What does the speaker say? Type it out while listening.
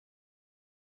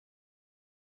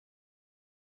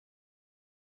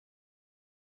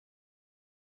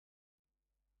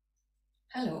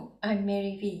Hello, I'm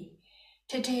Mary V.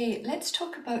 Today, let's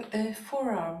talk about the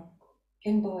forearm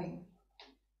in bowing.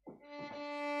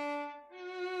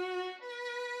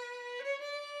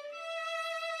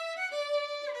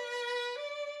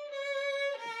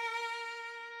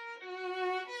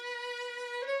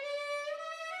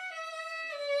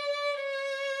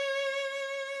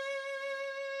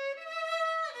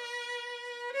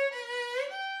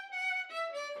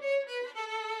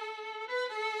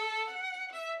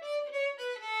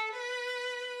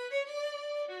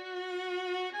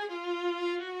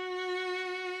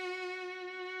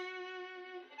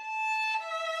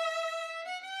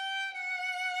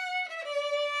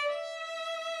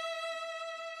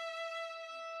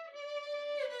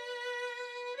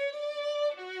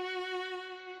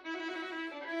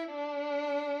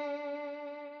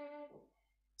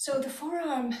 So the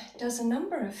forearm does a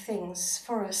number of things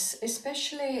for us,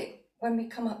 especially when we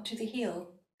come up to the heel.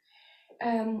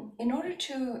 In order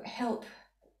to help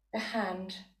the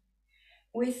hand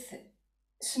with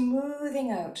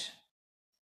smoothing out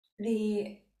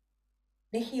the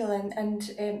heel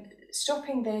and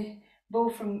stopping the bow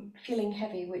from feeling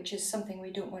heavy, which is something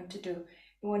we don't want to do.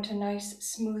 We want a nice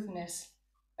smoothness,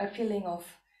 a feeling of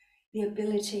the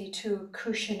ability to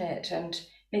cushion it and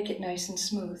make it nice and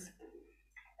smooth.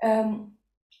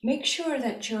 Make sure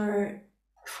that your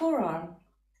forearm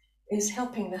is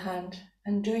helping the hand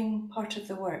and doing part of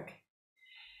the work.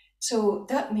 So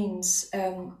that means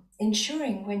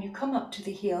ensuring when you come up to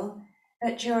the heel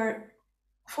that your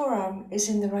forearm is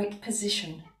in the right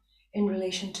position in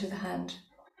relation to the hand.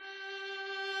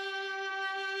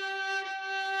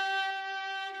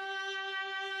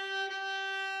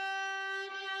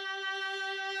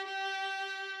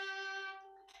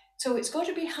 So it's got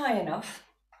to be high enough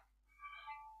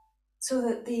so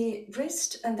that the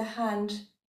wrist and the hand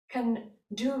can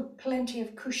do plenty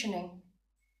of cushioning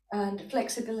and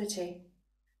flexibility.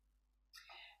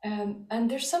 And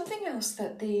there's something else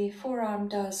that the forearm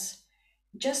does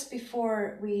just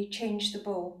before we change the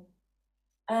bow,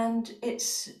 and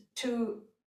it's to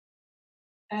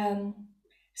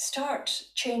start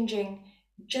changing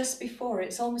just before.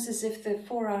 It's almost as if the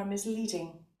forearm is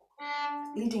leading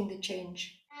the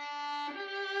change.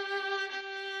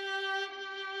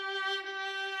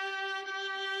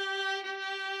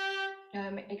 Now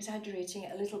I'm exaggerating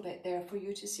it a little bit there for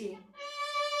you to see.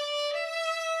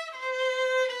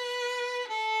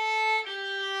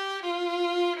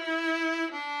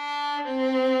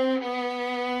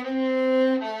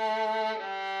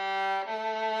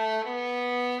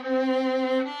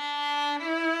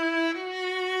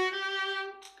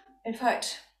 In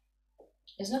fact,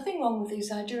 there's nothing wrong with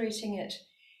exaggerating it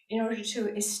in order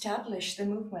to establish the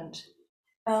movement.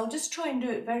 I'll just try and do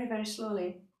it very, very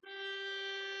slowly.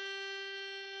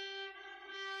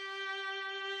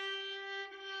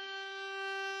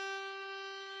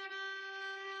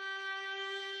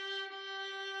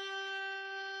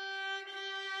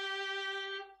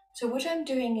 So what I'm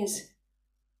doing is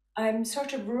I'm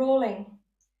sort of rolling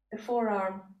the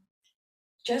forearm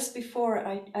just before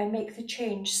I make the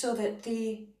change, so that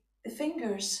the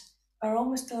fingers are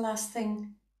almost the last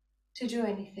thing to do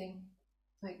anything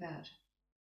like that.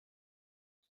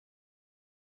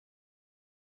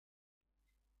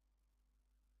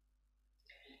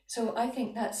 So I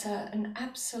think that's an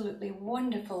absolutely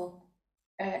wonderful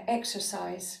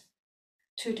exercise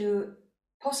to do,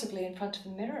 possibly in front of the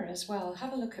mirror as well.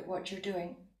 Have a look at what you're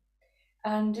doing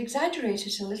and exaggerate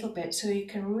it a little bit so you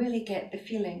can really get the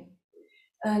feeling.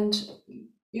 And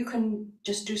you can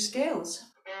just do scales.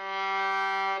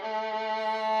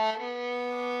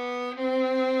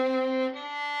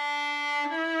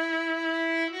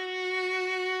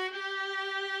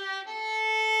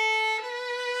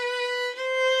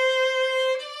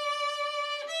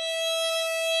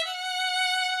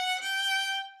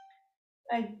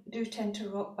 I do tend to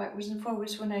rock backwards and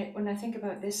forwards when I think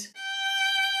about this.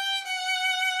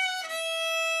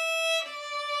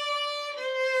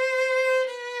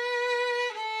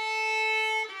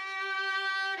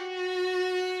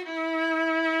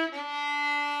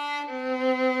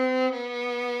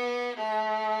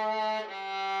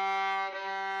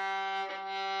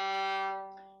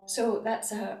 So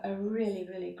that's a really,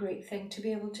 really great thing to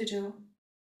be able to do,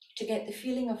 to get the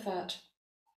feeling of that.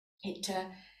 It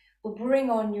will bring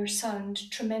on your sound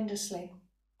tremendously.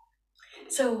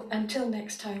 So until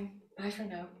next time, bye for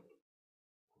now.